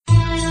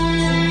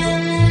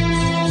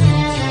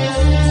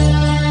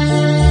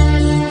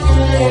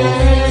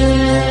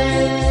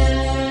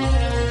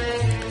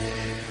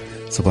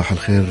Sabah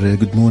al-Khair,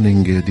 good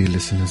morning dear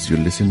listeners. You're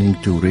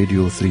listening to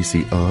Radio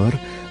 3CR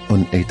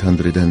on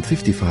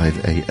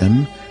 855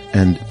 AM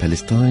and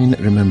Palestine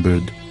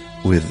Remembered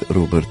with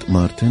Robert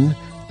Martin,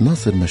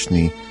 Nasser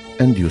Mashni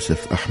and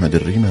Yusuf Ahmed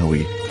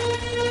al-Rimawi.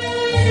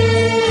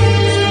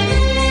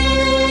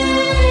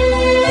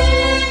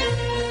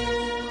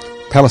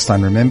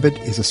 Palestine Remembered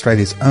is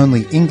Australia's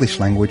only English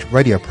language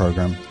radio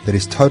program that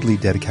is totally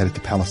dedicated to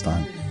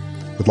Palestine.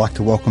 We'd like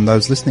to welcome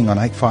those listening on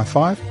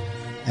 855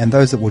 and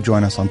those that will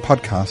join us on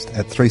podcast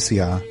at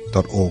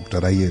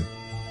 3cr.org.au.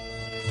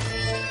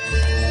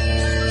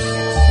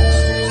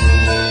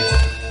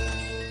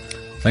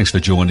 Thanks for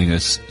joining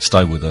us.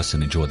 Stay with us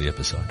and enjoy the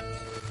episode.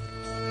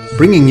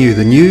 Bringing you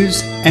the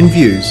news and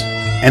views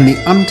and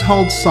the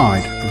untold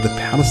side of the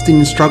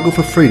Palestinian struggle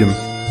for freedom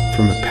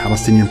from a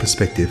Palestinian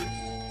perspective.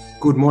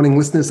 Good morning,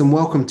 listeners, and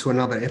welcome to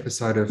another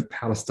episode of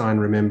Palestine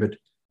Remembered.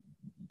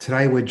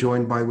 Today we're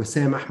joined by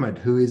Wissam Ahmed,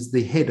 who is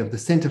the head of the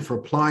Centre for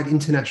Applied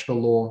International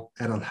Law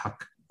at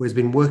Al-Haq, who has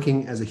been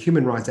working as a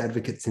human rights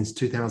advocate since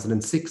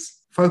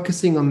 2006,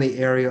 focusing on the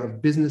area of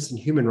business and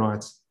human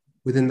rights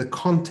within the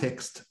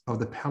context of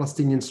the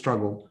Palestinian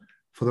struggle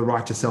for the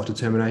right to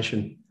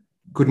self-determination.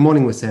 Good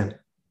morning, Wissam.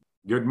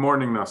 Good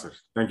morning, Nasser.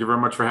 Thank you very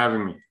much for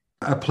having me.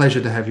 A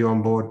pleasure to have you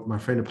on board, my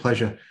friend, a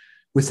pleasure.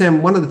 Wissam,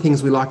 one of the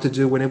things we like to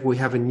do whenever we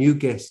have a new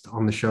guest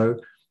on the show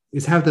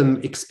is have them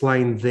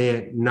explain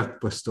their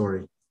Nakba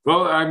story.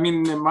 Well, I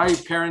mean, my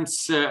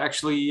parents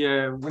actually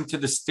went to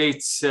the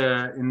States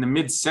in the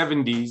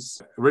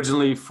mid-'70s,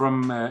 originally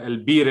from El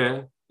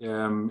Bira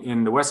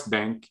in the West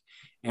Bank.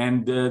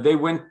 And they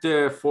went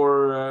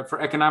for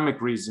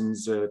economic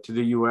reasons to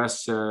the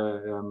U.S.,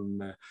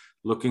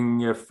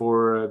 looking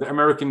for the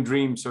American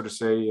dream, so to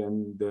say,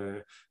 and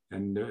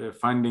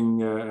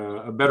finding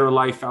a better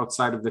life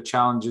outside of the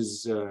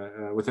challenges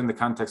within the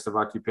context of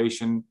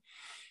occupation.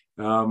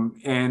 I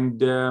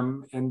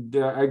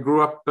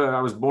grew up,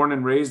 I was born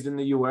and raised in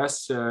the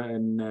U.S.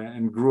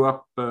 and grew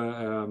up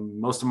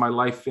most of my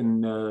life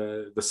in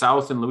the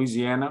South in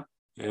Louisiana.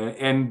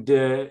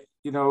 Growing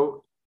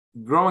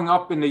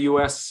up in the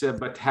U.S.,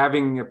 but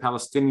having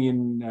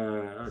Palestinian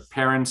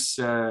parents,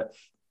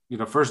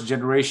 first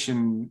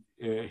generation,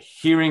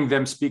 hearing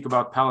them speak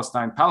about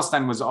Palestine.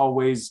 Palestine was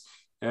always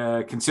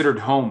considered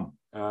home,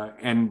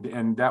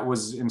 and that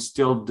was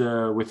instilled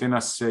within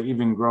us,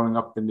 even growing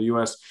up in the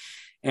U.S.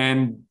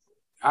 And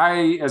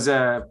I, as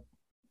a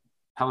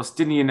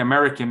Palestinian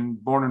American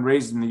born and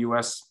raised in the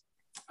U.S.,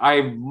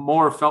 I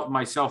more felt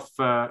myself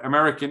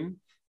American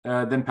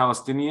than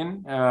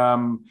Palestinian,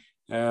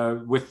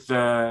 with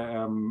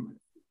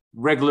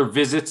regular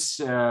visits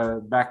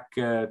back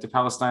to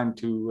Palestine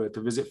to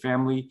visit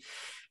family.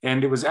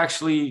 And it was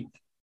actually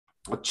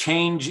a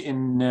change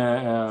in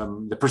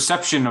the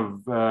perception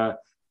of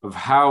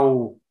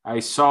how I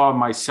saw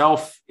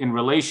myself in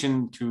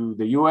relation to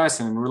the U.S.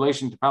 and in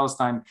relation to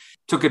Palestine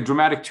took a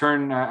dramatic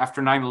turn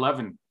after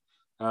 9/11,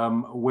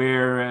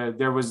 where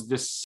there was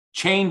this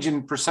change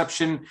in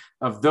perception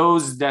of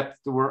those that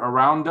were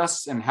around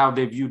us and how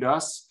they viewed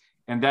us.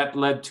 And that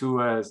led to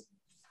a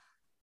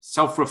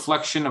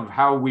self-reflection of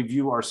how we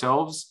view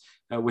ourselves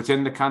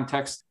within the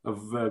context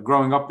of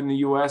growing up in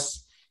the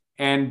U.S.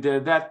 And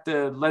that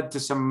led to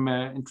some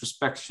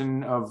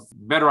introspection of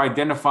better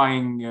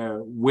identifying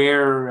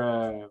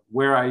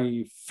where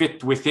I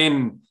fit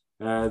within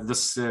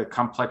this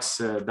complex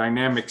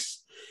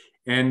dynamics.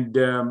 And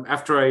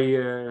after I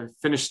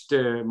finished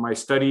my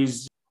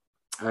studies,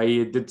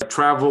 I did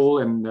travel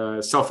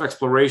and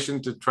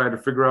self-exploration to try to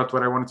figure out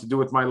what I wanted to do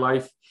with my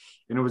life.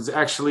 And it was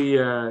actually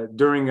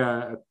during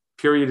a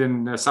period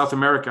in South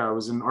America. I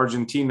was in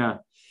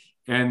Argentina.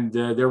 And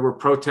there were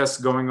protests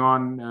going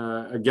on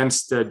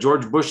against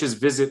George Bush's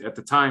visit at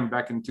the time,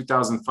 back in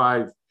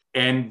 2005.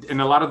 And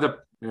a lot of the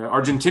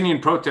Argentinian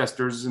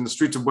protesters in the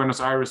streets of Buenos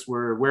Aires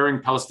were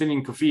wearing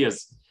Palestinian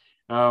keffiyehs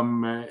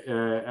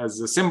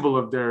as a symbol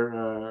of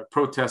their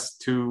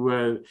protest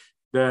to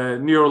the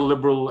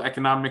neoliberal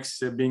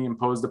economics being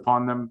imposed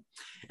upon them.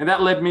 And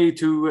that led me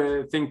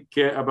to think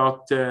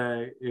about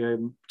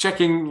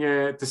checking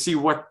to see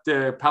what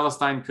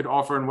Palestine could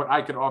offer and what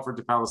I could offer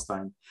to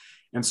Palestine.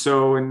 And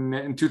so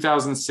in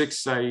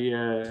 2006, I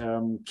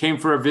came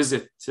for a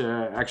visit,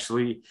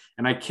 actually,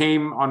 and I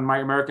came on my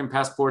American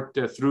passport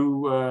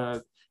through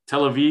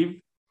Tel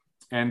Aviv.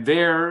 And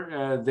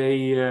there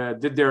they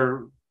did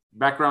their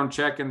background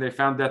check, and they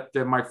found that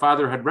my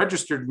father had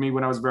registered me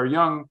when I was very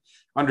young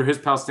under his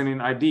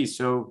Palestinian ID.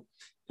 So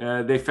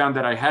they found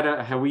that I had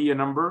a Hawiyya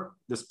number,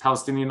 this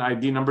Palestinian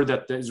ID number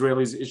that the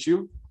Israelis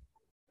issue.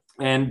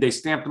 And they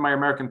stamped my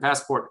American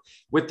passport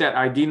with that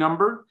ID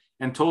number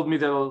and told me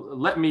they'll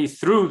let me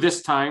through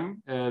this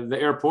time, the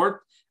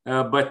airport,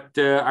 but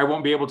I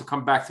won't be able to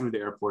come back through the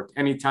airport.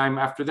 Anytime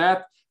after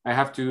that, I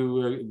have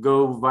to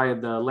go via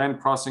the land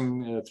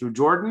crossing through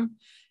Jordan.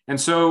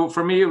 And so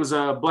for me, it was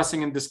a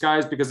blessing in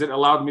disguise because it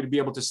allowed me to be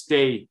able to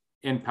stay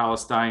in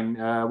Palestine,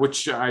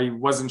 which I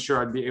wasn't sure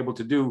I'd be able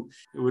to do.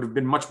 It would have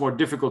been much more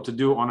difficult to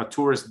do on a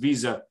tourist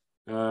visa,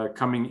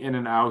 coming in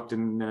and out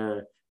and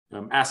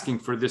asking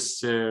for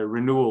this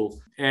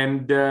renewal.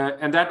 And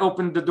that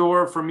opened the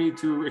door for me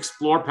to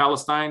explore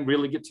Palestine,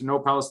 really get to know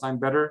Palestine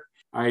better.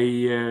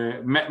 I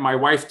met my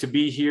wife to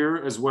be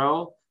here as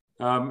well,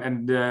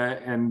 and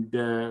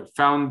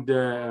found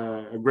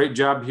a great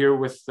job here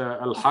with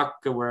Al-Haq,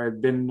 where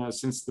I've been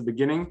since the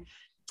beginning.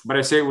 But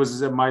I say it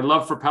was my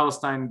love for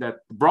Palestine that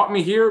brought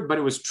me here, but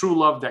it was true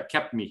love that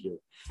kept me here.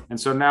 And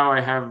so now I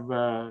have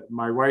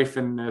my wife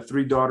and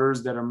 3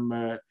 daughters that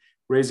I'm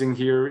raising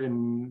here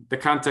in the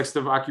context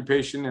of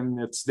occupation, and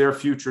it's their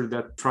future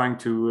that trying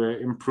to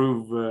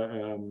improve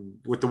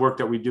with the work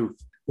that we do.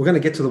 We're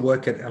going to get to the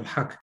work at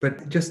Al-Haq,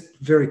 but just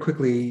very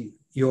quickly,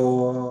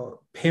 your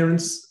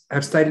parents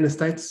have stayed in the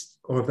States,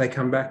 or have they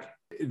come back?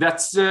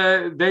 That's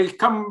they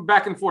come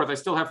back and forth. I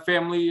still have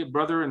family,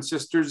 brother and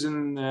sisters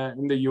in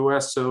the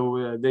U.S.,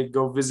 so they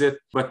go visit.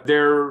 But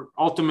their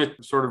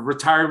ultimate sort of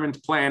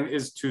retirement plan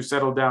is to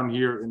settle down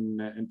here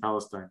in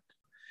Palestine.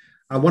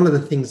 One of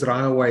the things that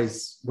I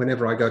always,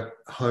 whenever I go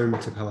home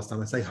to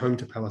Palestine, I say home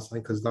to Palestine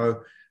because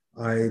though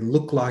I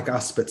look like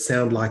us but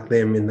sound like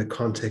them in the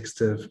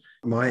context of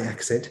my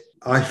accent,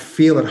 I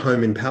feel at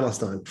home in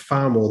Palestine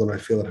far more than I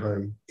feel at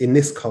home in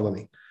this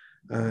colony.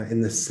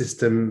 In the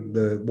system,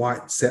 the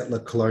white settler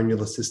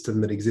colonialist system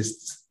that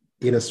exists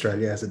in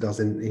Australia as it does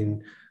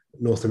in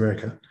North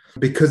America.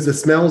 Because the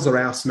smells are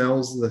our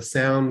smells, the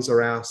sounds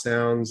are our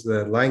sounds,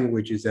 the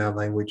language is our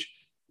language.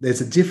 There's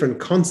a different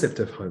concept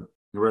of home.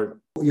 Right.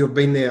 You've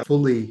been there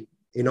fully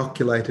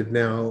inoculated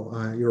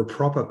now. You're a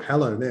proper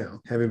Palo now,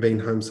 having been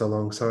home so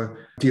long. So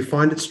do you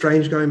find it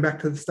strange going back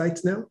to the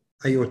States now?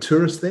 Are you a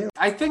tourist there?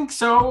 I think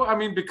so. I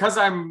mean, because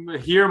I'm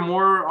here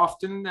more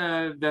often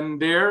than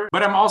there,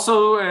 but I'm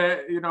also,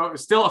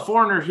 still a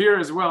foreigner here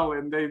as well.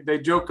 And they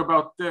joke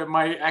about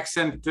my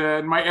accent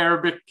and my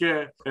Arabic,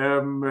 the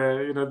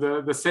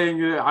saying,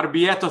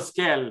 "Arabiyat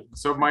thqal."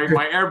 So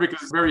my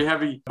Arabic is very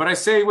heavy. But I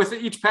say with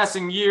each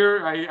passing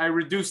year, I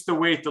reduce the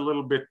weight a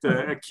little bit,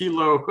 a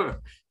kilo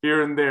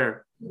here and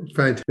there.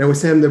 Right. Now,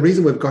 Wissam, the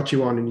reason we've got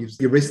you on, and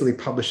you recently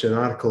published an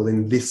article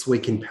in This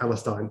Week in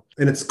Palestine,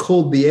 and it's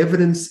called "The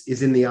Evidence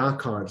is in the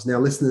Archives." Now,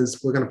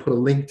 listeners, we're going to put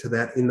a link to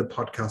that in the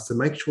podcast, so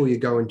make sure you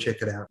go and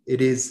check it out.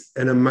 It is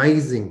an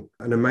amazing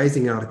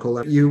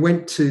article. You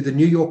went to the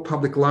New York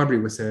Public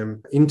Library,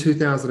 Wissam, in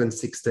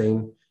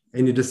 2016,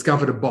 and you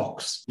discovered a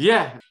box.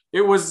 Yeah,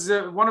 it was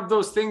one of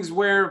those things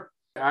where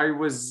I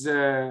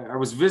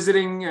was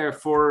visiting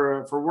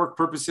for work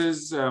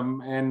purposes,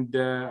 and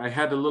I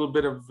had a little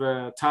bit of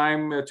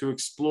time to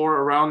explore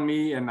around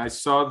me, and I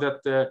saw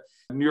that the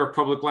New York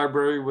Public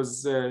Library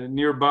was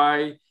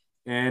nearby,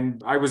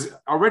 and I was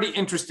already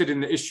interested in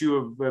the issue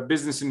of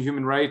business and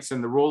human rights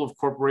and the role of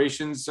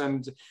corporations,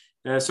 and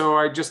so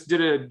I just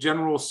did a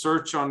general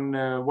search on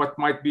what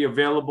might be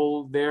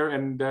available there,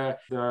 and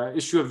the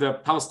issue of the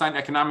Palestine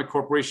Economic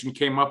Corporation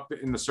came up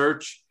in the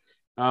search.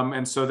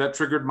 And so that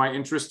triggered my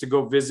interest to go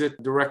visit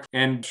directly.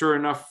 And sure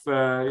enough,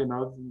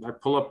 I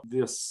pull up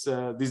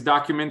these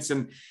documents,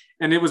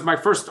 and it was my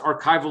first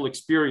archival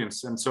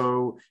experience. And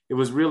so it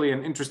was really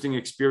an interesting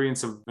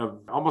experience of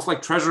almost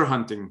like treasure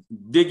hunting,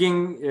 digging,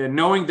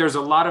 knowing there's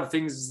a lot of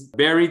things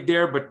buried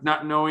there, but not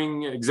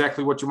knowing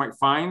exactly what you might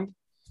find.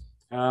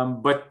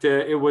 But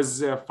it was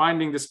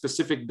finding the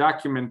specific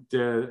document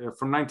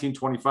from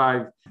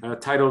 1925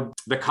 titled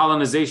 "The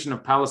Colonization of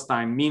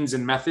Palestine: Means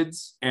and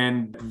Methods."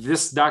 And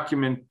this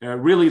document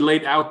really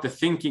laid out the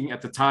thinking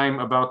at the time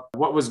about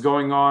what was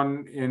going on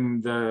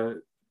in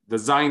the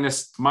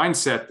Zionist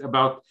mindset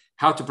about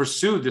how to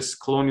pursue this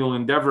colonial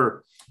endeavor.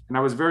 And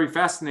I was very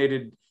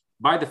fascinated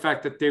by the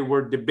fact that they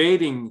were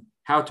debating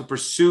how to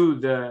pursue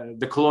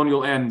the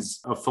colonial ends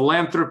of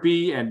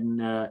philanthropy and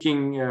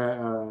taking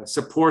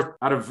support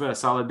out of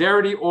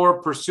solidarity, or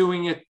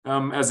pursuing it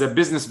as a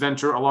business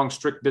venture along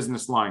strict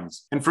business lines.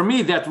 And for me,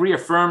 that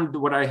reaffirmed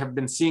what I have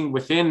been seeing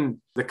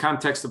within the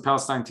context of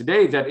Palestine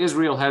today, that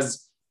Israel has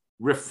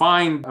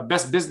refined a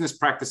best business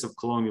practice of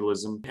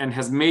colonialism and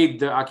has made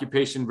the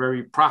occupation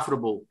very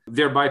profitable,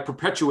 thereby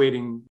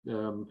perpetuating,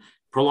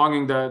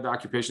 prolonging the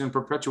occupation and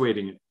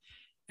perpetuating it.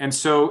 And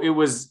so it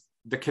was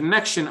the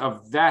connection of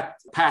that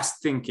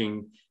past thinking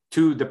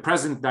to the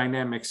present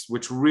dynamics,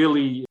 which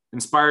really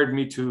inspired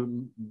me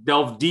to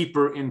delve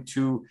deeper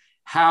into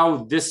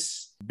how this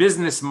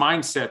business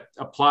mindset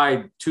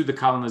applied to the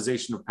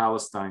colonization of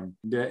Palestine,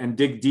 and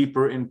dig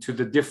deeper into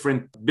the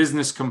different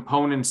business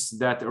components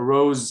that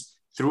arose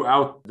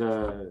throughout the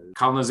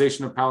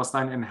colonization of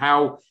Palestine, and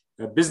how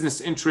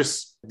business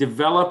interests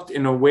developed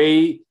in a way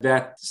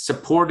that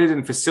supported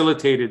and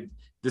facilitated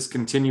this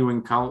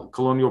continuing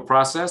colonial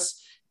process.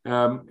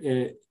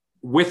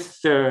 With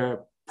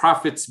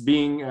profits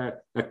being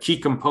a key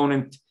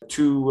component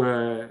to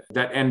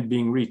that end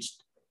being reached.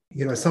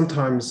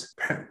 Sometimes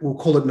we'll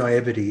call it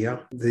naivety, yeah?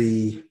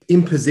 The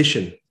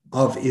imposition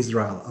of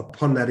Israel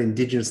upon that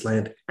indigenous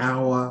land,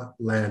 our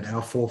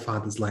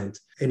forefathers' land.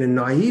 In a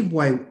naive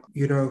way,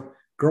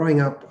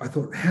 growing up, I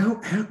thought, how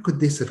could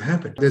this have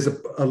happened? There's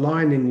a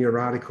line in your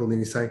article, and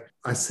you say,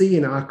 I see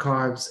in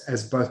archives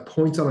as both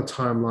points on a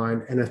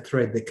timeline and a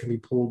thread that can be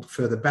pulled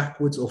further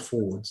backwards or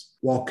forwards,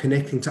 while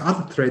connecting to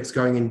other threads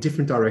going in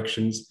different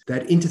directions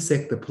that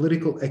intersect the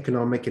political,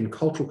 economic, and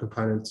cultural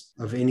components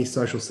of any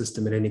social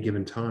system at any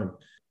given time.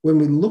 When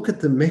we look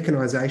at the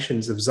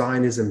mechanizations of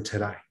Zionism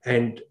today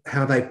and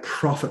how they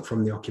profit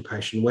from the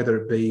occupation, whether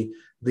it be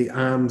the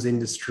arms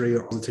industry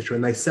or etc.,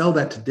 and they sell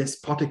that to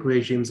despotic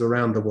regimes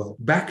around the world,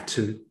 back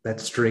to that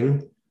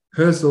string,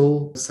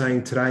 Herzl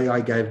saying, today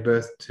I gave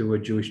birth to a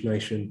Jewish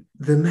nation.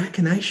 The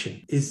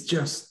machination is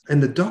just,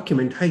 and the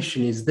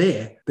documentation is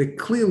there that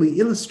clearly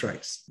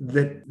illustrates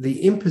that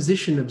the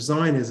imposition of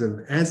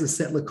Zionism as a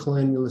settler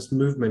colonialist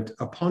movement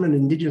upon an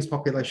indigenous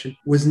population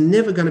was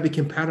never going to be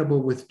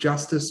compatible with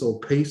justice or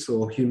peace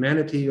or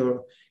humanity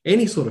or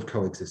any sort of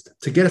coexistence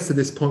to get us to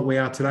this point we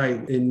are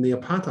today in the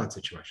apartheid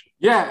situation.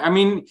 Yeah, I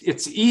mean,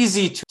 it's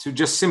easy to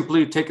just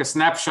simply take a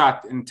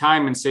snapshot in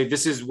time and say,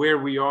 this is where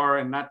we are,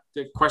 and not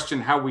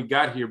question how we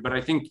got here. But I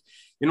think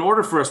in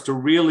order for us to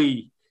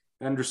really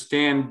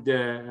understand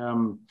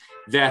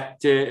that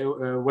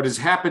what has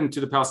happened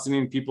to the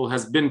Palestinian people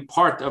has been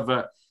part of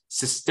a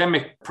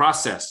systemic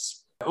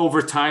process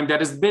over time that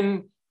has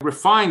been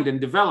refined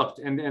and developed.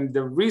 And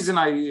the reason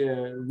I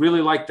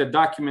really like the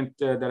document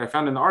that I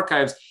found in the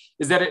archives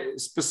is that it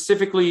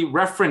specifically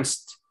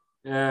referenced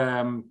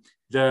the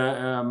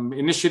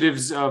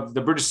initiatives of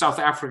the British South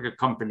Africa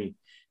Company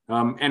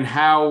and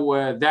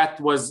how that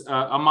was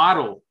a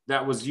model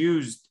that was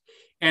used.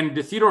 And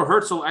Theodore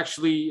Herzl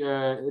actually,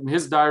 in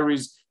his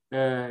diaries,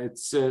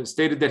 it's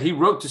stated that he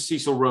wrote to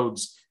Cecil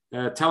Rhodes,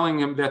 telling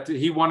him that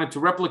he wanted to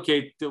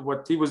replicate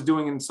what he was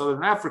doing in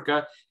Southern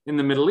Africa in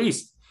the Middle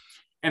East.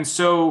 And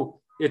so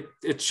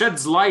it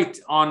sheds light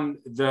on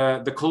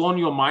the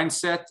colonial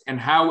mindset and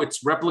how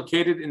it's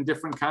replicated in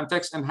different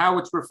contexts and how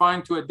it's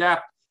refined to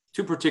adapt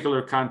to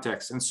particular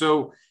contexts. And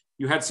so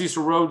you had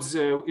Cecil Rhodes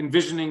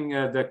envisioning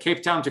the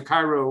Cape Town to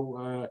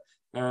Cairo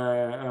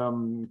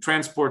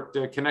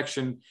transport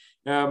connection,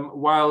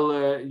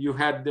 while you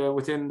had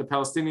within the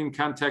Palestinian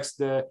context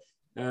the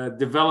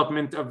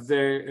development of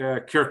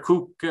the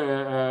Kirkuk,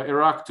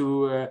 Iraq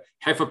to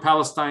Haifa,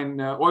 Palestine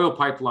oil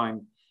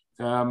pipeline.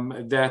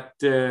 That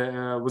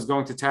was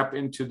going to tap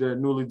into the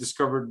newly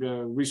discovered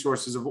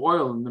resources of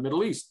oil in the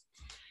Middle East.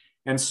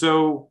 And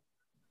so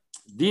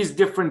these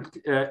different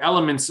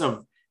elements of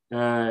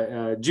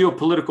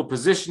geopolitical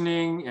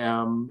positioning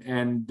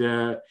and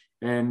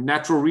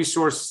natural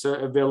resource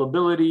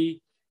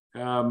availability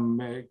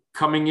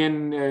coming in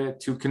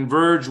to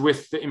converge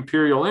with the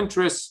imperial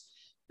interests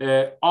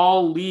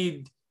all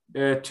lead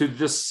to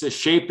this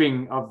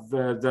shaping of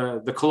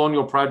the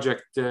colonial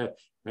project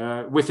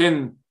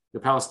within the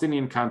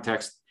Palestinian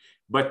context.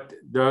 But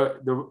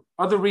the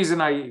other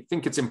reason I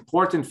think it's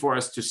important for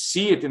us to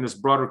see it in this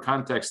broader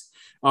context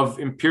of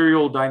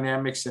imperial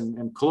dynamics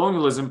and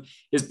colonialism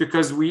is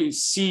because we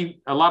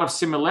see a lot of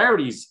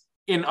similarities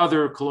in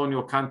other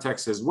colonial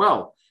contexts as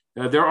well.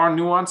 There are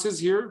nuances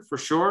here for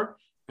sure,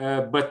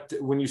 but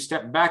when you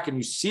step back and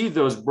you see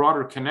those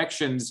broader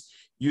connections,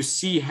 you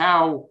see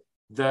how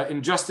the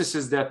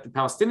injustices that the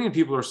Palestinian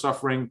people are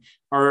suffering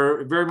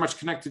are very much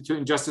connected to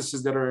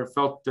injustices that are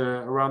felt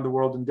around the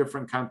world in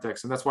different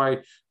contexts. And that's why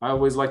I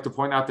always like to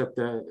point out that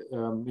the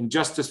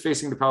injustice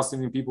facing the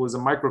Palestinian people is a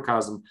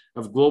microcosm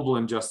of global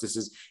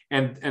injustices.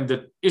 And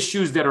the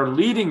issues that are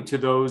leading to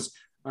those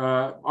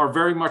are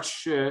very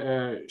much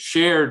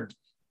shared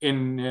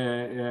in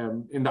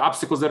the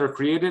obstacles that are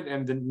created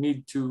and the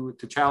need to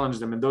challenge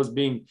them. And those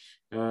being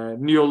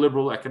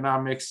neoliberal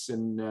economics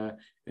and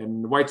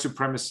white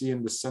supremacy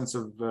and the sense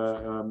of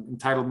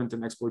entitlement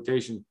and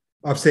exploitation.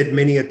 I've said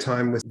many a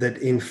time that,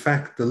 in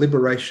fact, the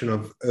liberation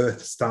of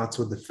Earth starts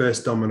with the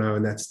first domino,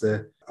 and that's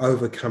the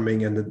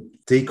overcoming and the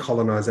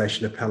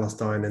decolonization of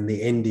Palestine and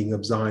the ending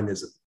of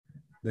Zionism.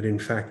 That, in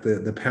fact,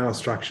 the power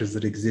structures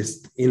that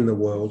exist in the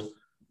world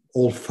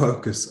all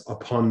focus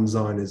upon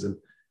Zionism,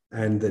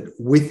 and that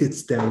with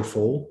its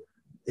downfall,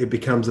 it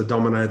becomes a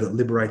domino that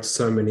liberates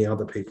so many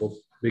other people,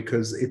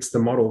 because it's the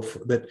model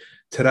that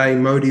today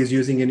Modi is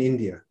using in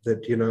India,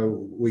 that, you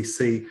know, we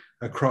see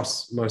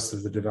across most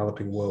of the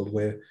developing world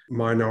where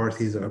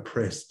minorities are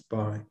oppressed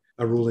by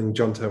a ruling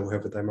junta,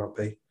 whoever they might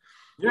be.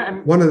 Yeah,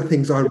 and one of the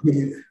things I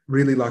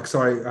really like,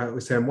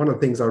 Sam, one of the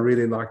things I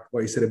really like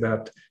what you said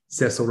about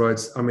Cecil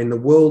Rhodes. I mean, the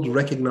world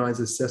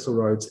recognizes Cecil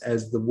Rhodes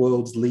as the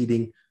world's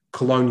leading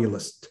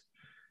colonialist,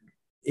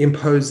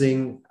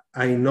 imposing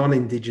a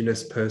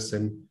non-Indigenous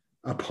person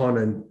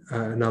upon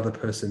another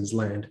person's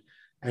land.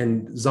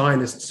 And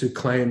Zionists who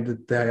claim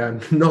that they are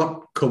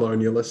not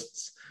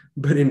colonialists,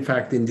 but in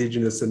fact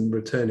Indigenous and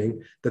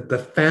returning, that the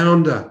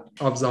founder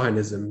of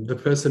Zionism, the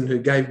person who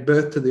gave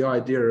birth to the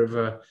idea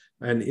of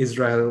an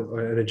Israel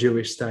and a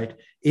Jewish state,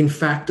 in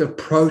fact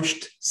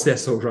approached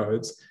Cecil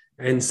Rhodes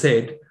and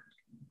said,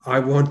 I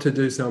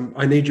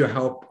need your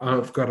help.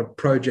 I've got a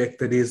project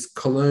that is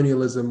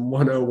colonialism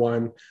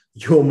 101.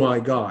 You're my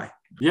guy.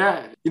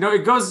 Yeah,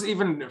 it goes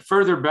even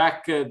further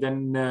back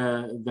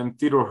than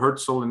Theodore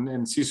Herzl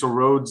and Cecil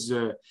Rhodes.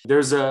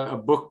 There's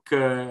a book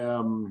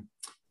from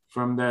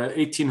the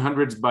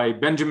 1800s by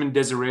Benjamin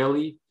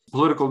Disraeli,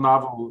 political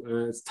novel.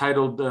 It's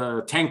titled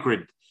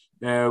Tancred,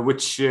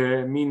 which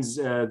means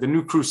the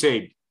New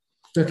Crusade.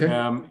 Okay.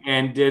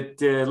 And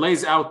it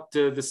lays out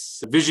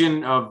this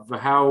vision of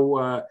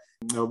how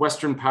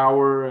Western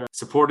power,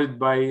 supported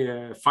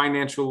by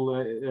financial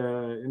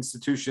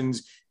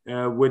institutions,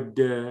 would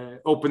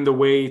open the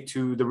way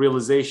to the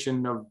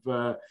realization of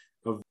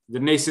the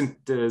nascent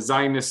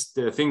Zionist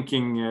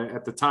thinking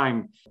at the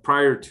time,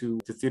 prior to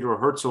Theodore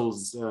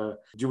Herzl's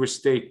Jewish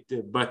state.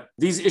 But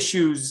these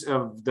issues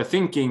of the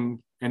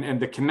thinking and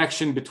the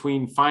connection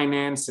between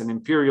finance and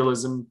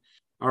imperialism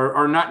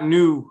are not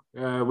new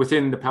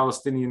within the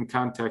Palestinian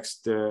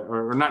context,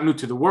 or not new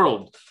to the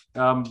world.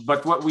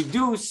 But what we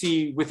do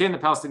see within the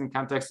Palestinian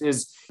context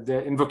is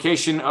the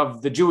invocation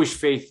of the Jewish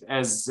faith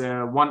as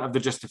one of the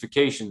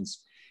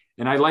justifications.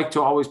 And I like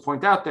to always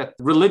point out that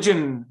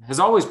religion has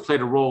always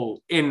played a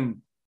role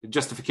in the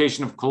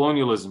justification of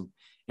colonialism.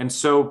 And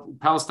so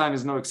Palestine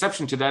is no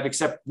exception to that,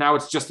 except now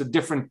it's just a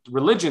different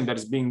religion that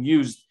is being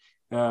used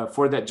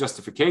for that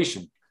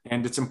justification.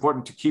 And it's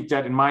important to keep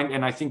that in mind.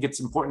 And I think it's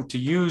important to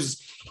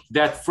use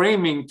that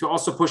framing to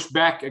also push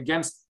back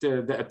against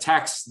the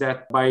attacks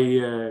that by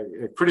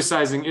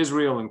criticizing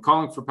Israel and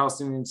calling for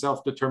Palestinian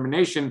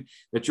self-determination,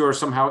 that you are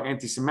somehow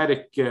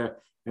anti-Semitic.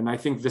 And I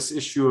think this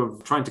issue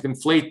of trying to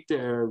conflate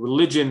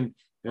religion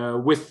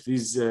with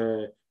these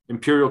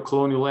imperial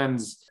colonial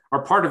ends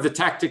are part of the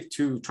tactic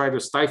to try to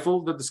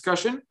stifle the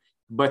discussion.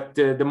 But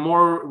the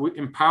more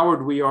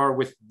empowered we are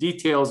with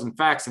details and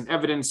facts and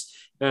evidence,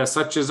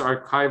 such as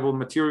archival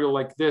material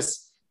like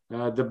this,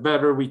 the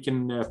better we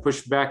can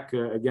push back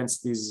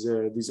against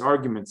these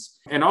arguments.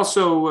 And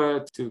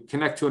also to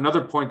connect to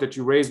another point that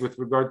you raised with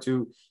regard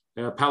to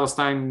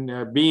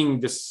Palestine being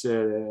this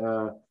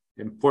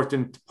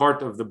important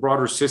part of the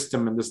broader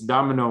system and this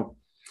domino.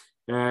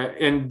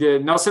 And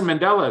Nelson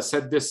Mandela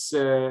said this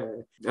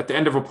at the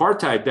end of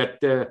apartheid,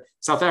 that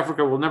South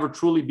Africa will never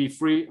truly be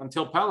free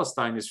until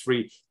Palestine is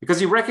free, because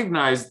he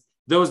recognized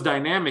those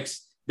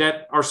dynamics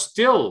that are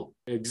still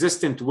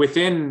existent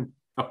within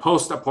a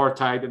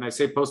post-apartheid. And I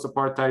say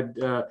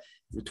post-apartheid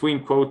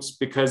between quotes,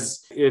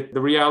 because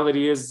the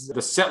reality is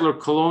the settler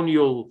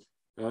colonial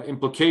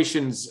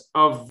implications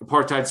of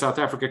apartheid South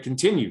Africa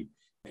continue.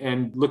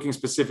 And looking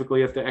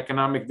specifically at the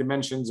economic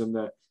dimensions and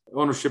the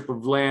ownership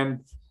of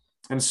land.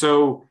 And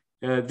so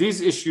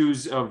these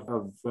issues of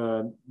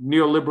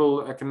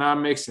neoliberal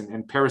economics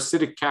and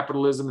parasitic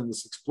capitalism and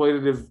this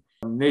exploitative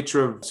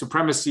nature of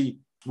supremacy,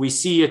 we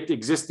see it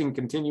existing,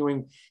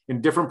 continuing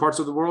in different parts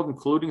of the world,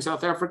 including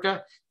South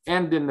Africa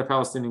and in the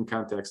Palestinian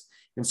context.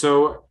 And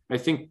so I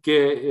think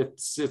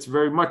it's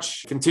very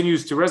much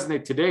continues to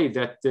resonate today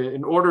that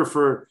in order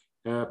for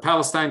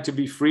Palestine to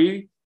be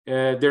free,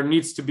 there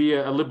needs to be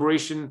a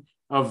liberation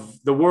of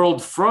the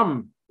world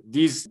from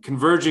these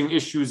converging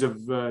issues of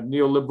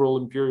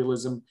neoliberal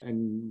imperialism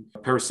and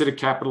parasitic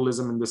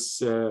capitalism and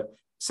this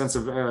sense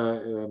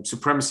of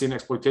supremacy and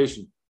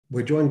exploitation.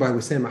 We're joined by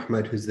Wissam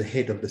Ahmed, who's the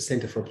head of the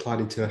Center for Applied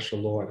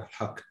International Law at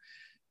Al-Haq.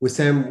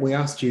 Wissam, we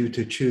asked you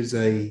to choose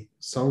a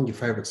song, your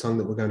favorite song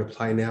that we're going to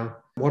play now.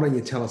 Why don't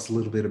you tell us a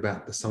little bit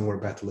about the song we're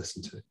about to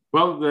listen to?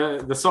 Well,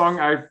 the song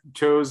I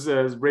chose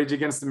is Rage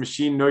Against the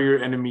Machine, Know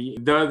Your Enemy.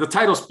 The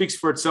title speaks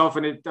for itself,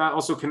 and it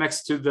also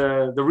connects to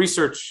the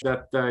research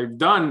that I've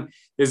done,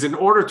 is in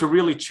order to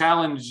really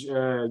challenge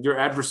your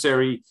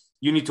adversary,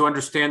 you need to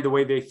understand the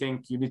way they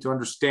think. You need to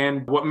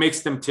understand what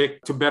makes them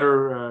tick to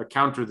better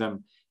counter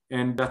them.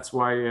 And that's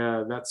why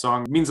that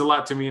song means a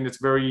lot to me, and it's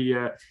very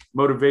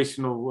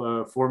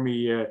motivational for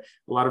me. A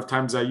lot of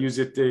times I use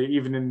it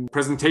even in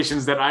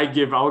presentations that I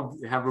give. I'll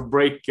have a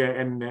break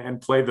and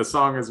play the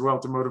song as well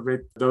to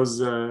motivate those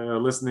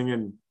listening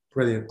in.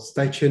 Brilliant.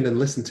 Stay tuned and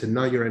listen to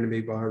Know Your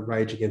Enemy by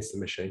Rage Against the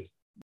Machine.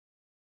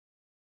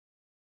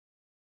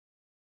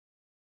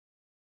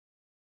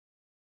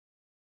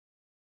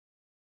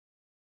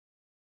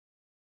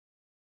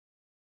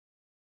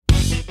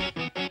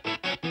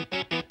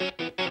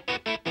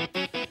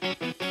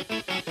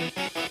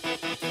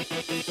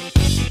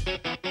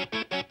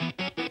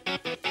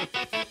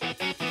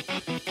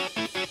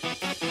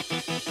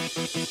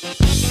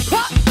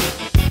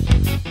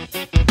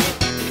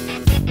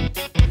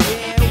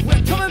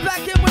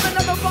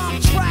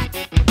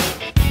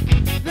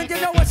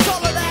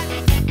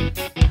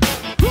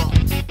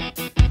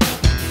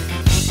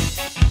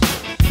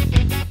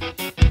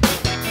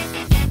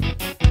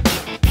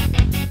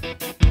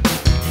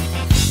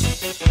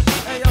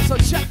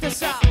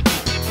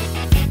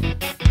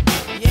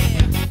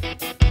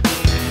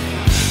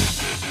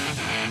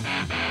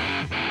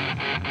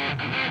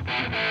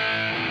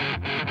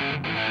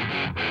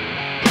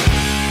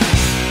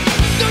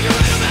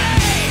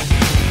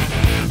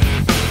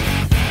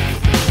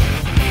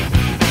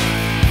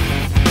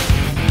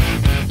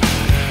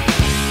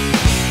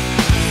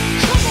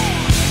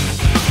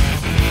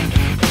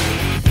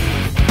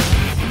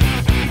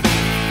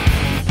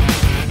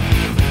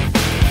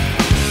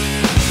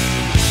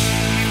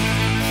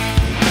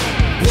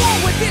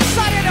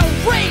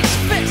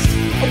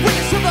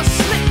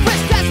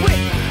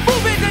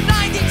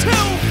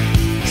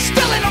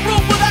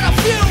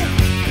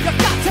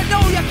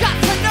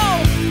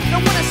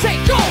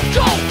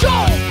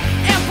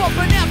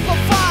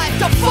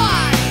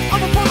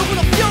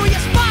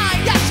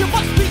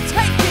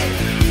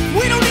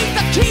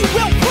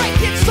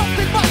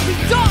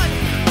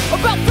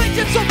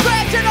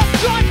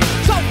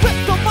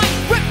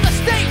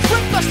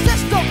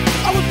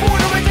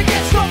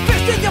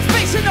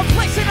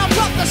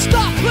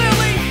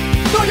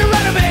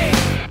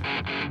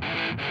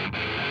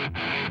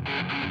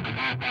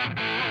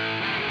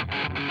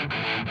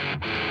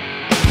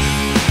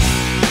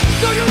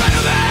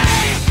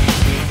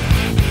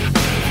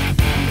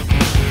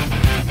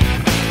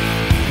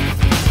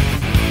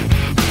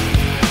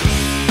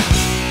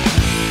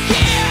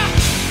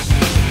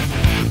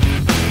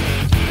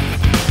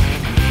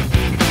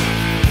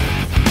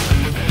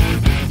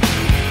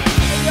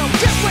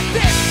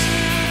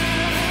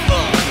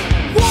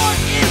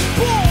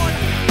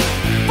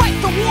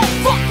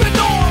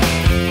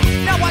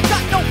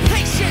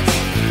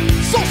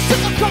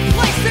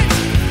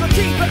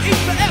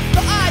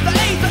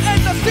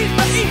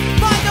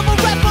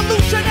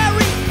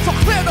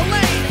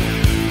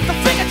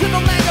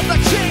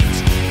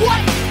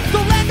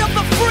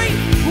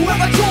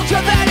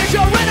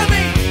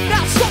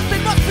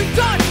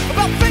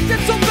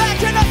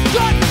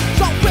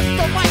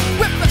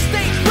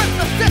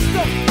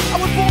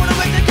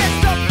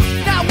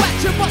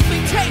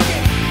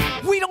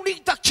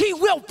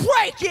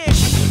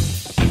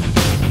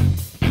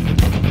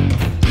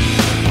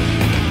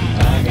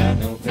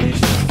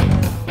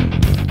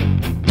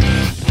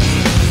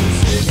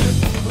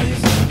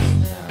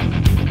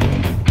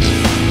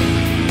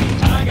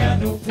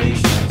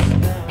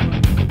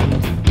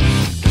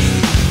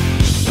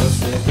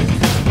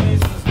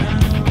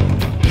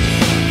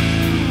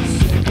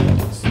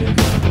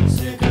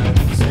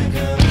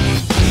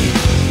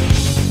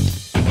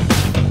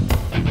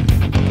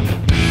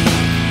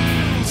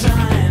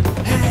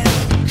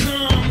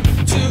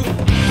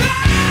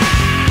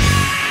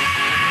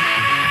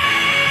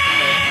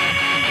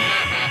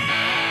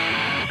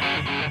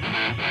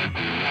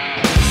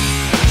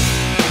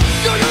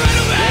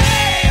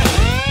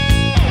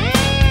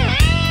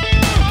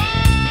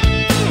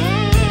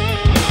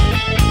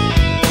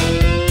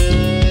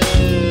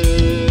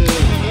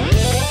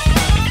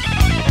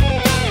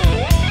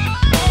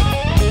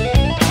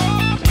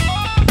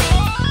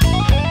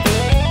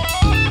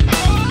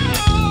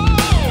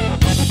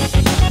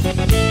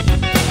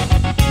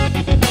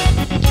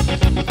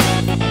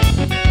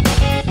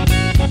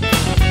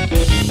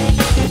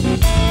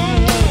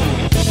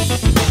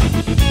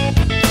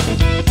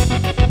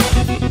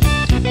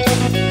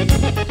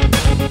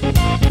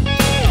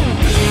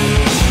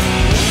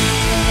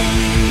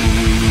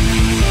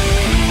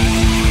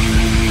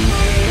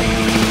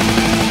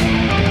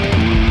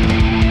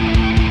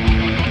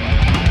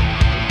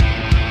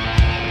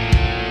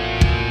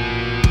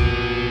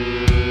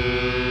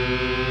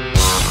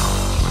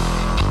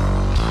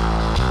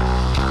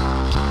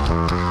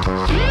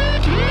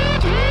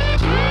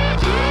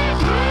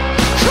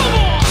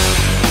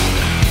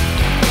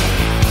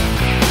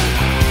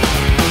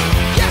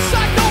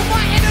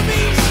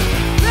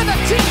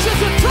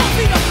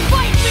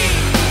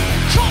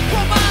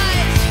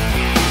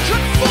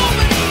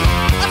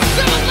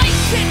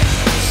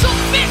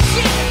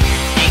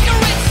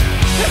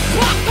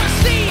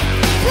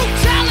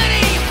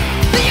 brutality,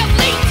 the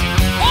elite,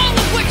 all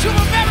of which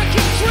are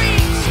American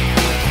dreams,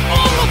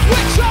 all of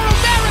which are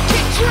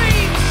American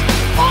dreams,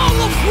 all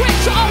of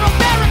which are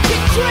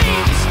American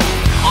dreams,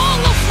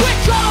 all of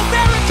which are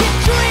American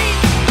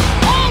dreams,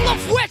 all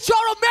of which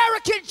are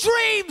American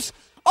dreams,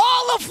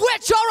 all of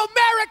which are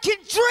American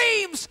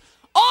dreams,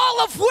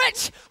 all of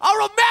which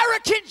are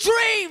American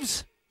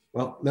dreams.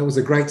 Well, that was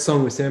a great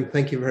song, Wissam.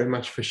 Thank you very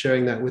much for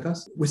sharing that with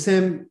us.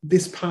 Wissam,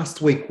 this past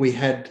week we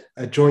had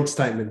a joint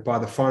statement by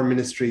the foreign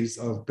ministries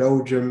of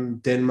Belgium,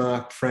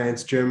 Denmark,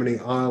 France, Germany,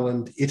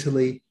 Ireland,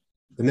 Italy,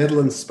 the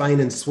Netherlands, Spain,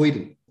 and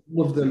Sweden,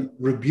 all of them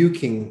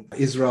rebuking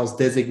Israel's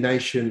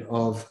designation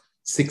of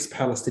 6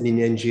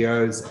 Palestinian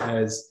NGOs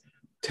as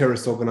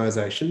terrorist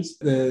organizations.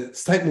 The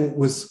statement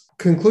was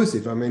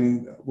conclusive. I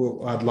mean,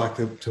 well, I'd like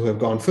to have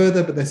gone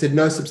further, but they said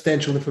no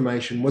substantial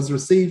information was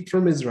received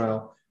from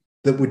Israel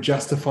that would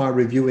justify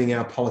reviewing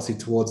our policy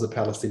towards the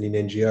Palestinian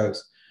NGOs.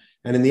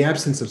 And in the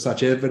absence of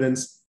such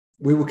evidence,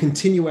 we will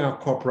continue our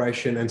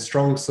cooperation and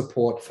strong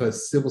support for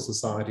civil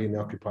society in the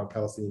occupied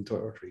Palestinian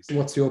territories.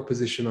 What's your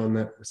position on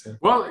that, Wissam?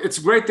 Well, it's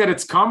great that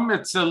it's come.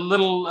 It's a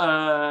little,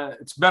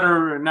 it's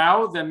better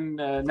now than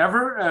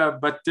never,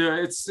 but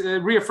it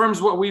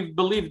reaffirms what we've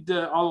believed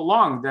all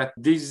along, that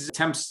these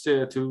attempts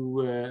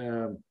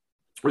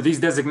or these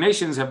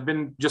designations have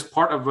been just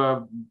part of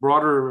a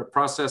broader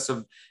process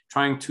of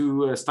trying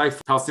to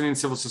stifle Palestinian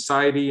civil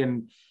society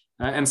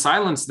and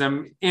silence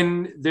them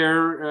in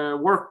their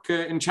work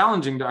in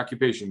challenging the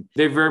occupation.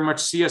 They very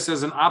much see us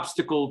as an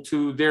obstacle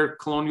to their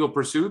colonial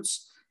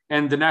pursuits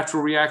and the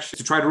natural reaction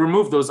to try to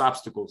remove those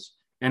obstacles.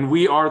 And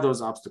we are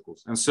those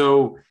obstacles. And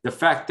so the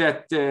fact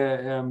that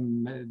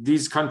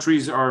these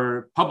countries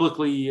are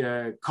publicly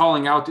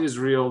calling out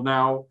Israel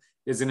now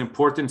is an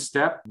important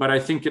step, but I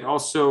think it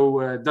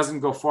also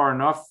doesn't go far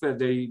enough.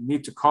 They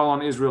need to call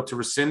on Israel to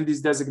rescind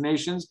these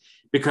designations,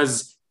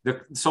 because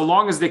so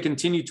long as they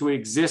continue to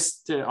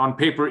exist on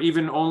paper,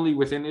 even only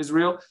within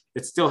Israel,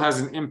 it still has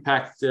an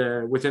impact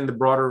within the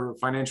broader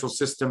financial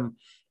system,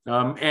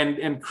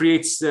 and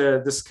creates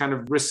this kind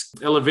of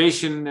risk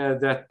elevation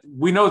that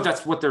we know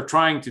that's what they're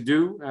trying to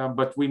do,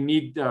 but we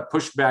need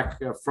pushback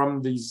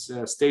from these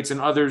states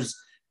and others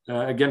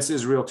against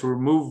Israel to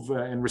remove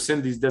and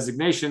rescind these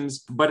designations.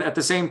 But at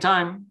the same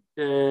time,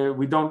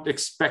 we don't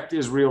expect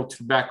Israel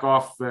to back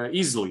off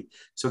easily.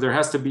 So there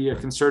has to be a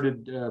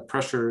concerted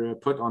pressure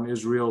put on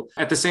Israel.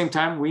 At the same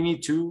time, we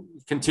need to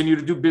continue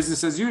to do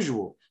business as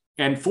usual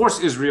and force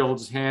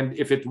Israel's hand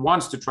if it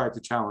wants to try to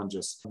challenge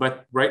us.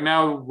 But right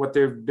now, what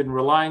they've been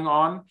relying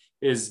on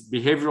is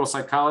behavioral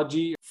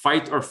psychology,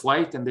 fight or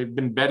flight, and they've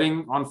been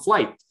betting on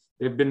flight.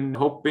 They've been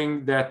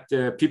hoping that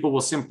people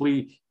will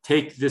simply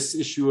take this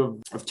issue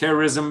of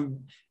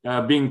terrorism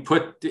being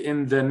put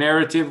in the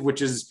narrative,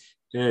 which is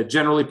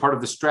generally part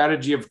of the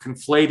strategy of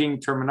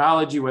conflating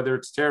terminology, whether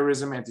it's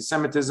terrorism,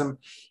 anti-Semitism,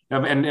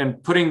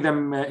 and putting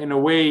them in a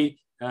way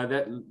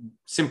that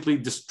simply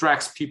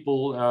distracts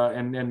people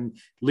and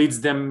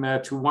leads them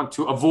to want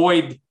to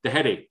avoid the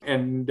headache.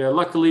 And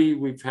luckily,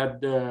 we've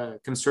had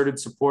concerted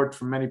support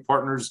from many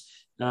partners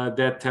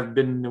that have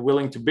been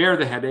willing to bear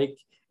the headache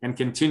and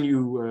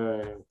continue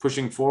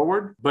pushing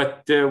forward.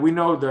 But we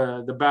know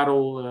the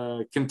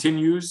battle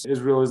continues.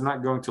 Israel is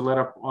not going to let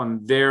up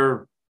on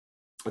their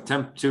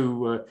attempt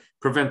to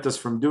prevent us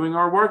from doing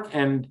our work,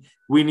 and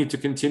we need to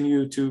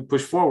continue to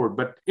push forward.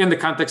 But in the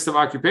context of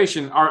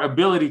occupation, our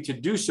ability to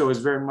do so is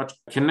very much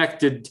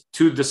connected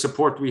to the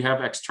support we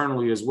have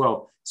externally as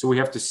well. So we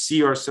have to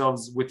see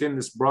ourselves within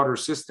this broader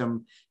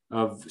system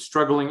of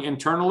struggling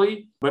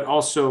internally, but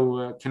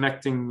also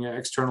connecting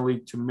externally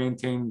to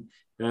maintain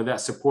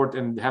that support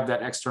and have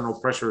that external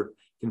pressure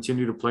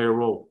continue to play a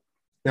role.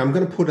 Now, I'm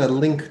going to put a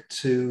link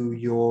to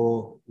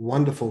your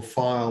wonderful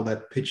file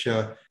that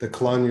picture the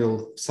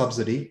colonial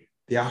subsidy,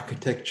 the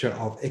architecture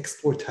of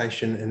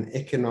exploitation and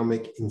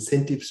economic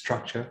incentive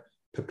structure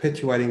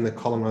perpetuating the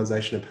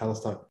colonization of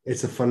Palestine.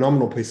 It's a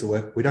phenomenal piece of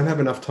work. We don't have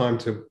enough time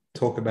to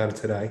talk about it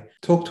today.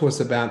 Talk to us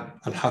about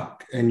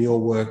Al-Haq and your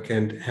work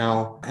and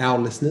how our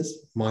listeners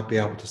might be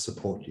able to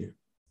support you.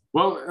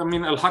 Well, I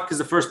mean, Al-Haq is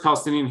the first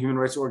Palestinian human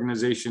rights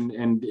organization,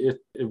 and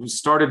it was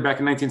started back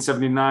in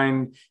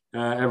 1979,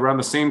 around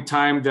the same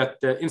time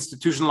that the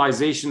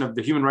institutionalization of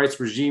the human rights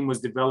regime was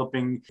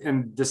developing.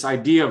 And this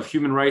idea of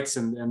human rights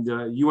and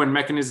the UN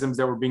mechanisms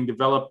that were being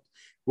developed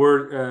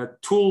were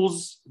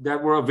tools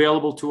that were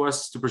available to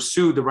us to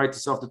pursue the right to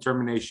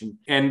self-determination.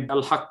 And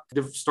Al-Haq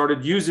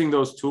started using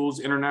those tools,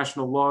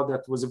 international law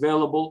that was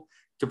available,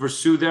 to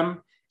pursue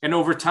them. And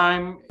over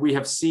time, we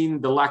have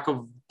seen the lack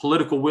of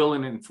political will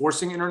in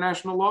enforcing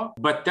international law,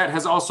 but that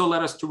has also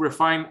led us to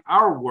refine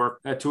our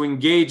work to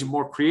engage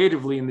more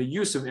creatively in the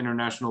use of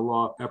international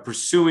law,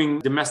 pursuing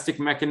domestic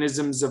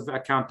mechanisms of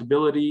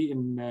accountability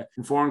in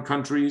foreign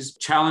countries,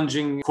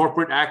 challenging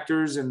corporate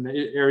actors in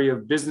the area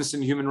of business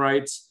and human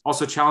rights,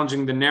 also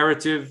challenging the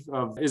narrative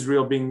of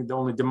Israel being the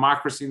only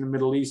democracy in the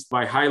Middle East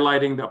by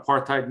highlighting the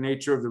apartheid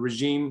nature of the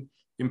regime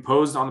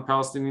imposed on the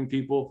Palestinian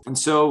people. And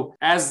so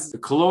as the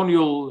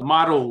colonial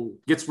model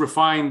gets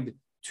refined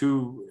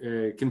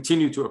to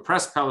continue to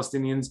oppress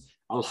Palestinians,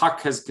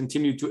 Al-Haq has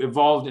continued to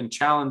evolve in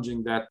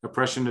challenging that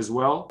oppression as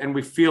well. And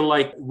we feel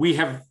like we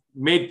have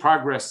made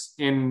progress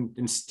in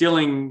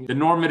instilling the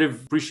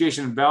normative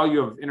appreciation and value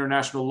of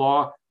international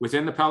law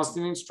within the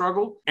Palestinian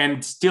struggle,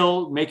 and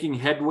still making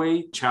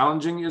headway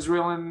challenging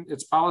Israel and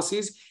its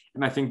policies.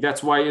 And I think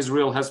that's why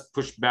Israel has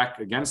pushed back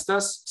against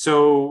us.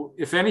 So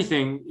if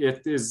anything,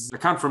 it is a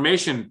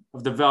confirmation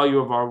of the value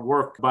of our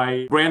work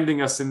by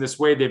branding us in this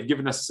way. They've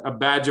given us a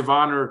badge of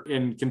honor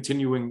in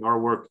continuing our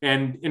work.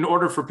 And in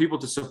order for people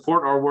to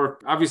support our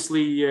work,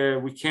 obviously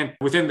we can't,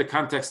 within the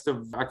context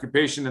of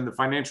occupation and the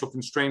financial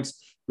constraints,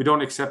 we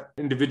don't accept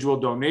individual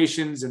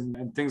donations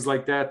and things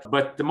like that.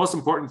 But the most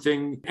important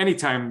thing,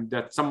 anytime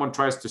that someone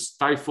tries to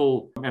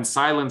stifle and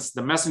silence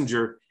the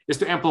messenger, is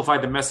to amplify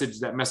the message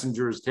that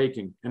messenger is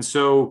taking. And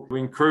so we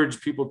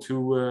encourage people to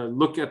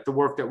look at the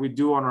work that we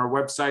do on our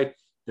website,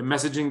 the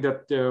messaging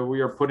that we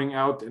are putting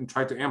out, and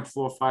try to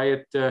amplify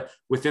it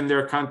within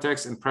their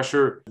context and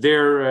pressure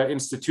their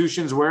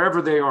institutions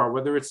wherever they are,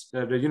 whether it's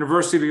at a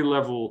university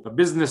level, a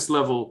business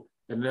level,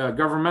 and a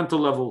governmental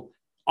level.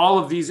 All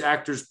of these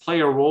actors play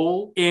a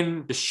role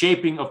in the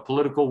shaping of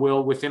political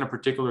will within a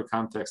particular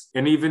context.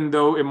 And even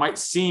though it might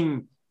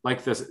seem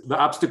like the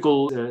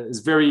obstacle is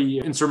very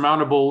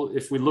insurmountable,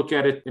 if we look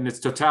at it in its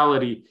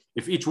totality,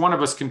 if each one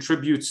of us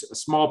contributes a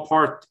small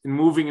part in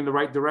moving in the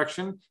right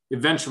direction,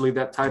 eventually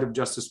that tide of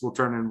justice will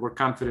turn, and we're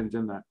confident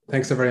in that.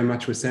 Thanks so very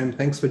much, Wissam.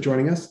 Thanks for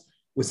joining us.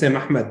 Wissam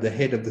Ahmed, the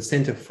head of the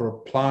Center for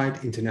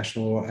Applied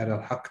International Law at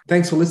Al-Haq.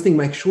 Thanks for listening.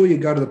 Make sure you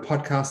go to the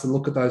podcast and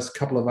look at those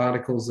couple of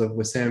articles of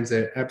Wissam's.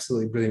 They're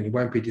absolutely brilliant. You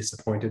won't be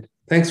disappointed.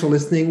 Thanks for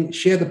listening.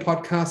 Share the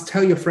podcast,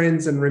 tell your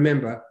friends, and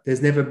remember,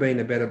 there's never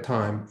been a better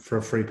time for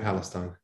a free Palestine.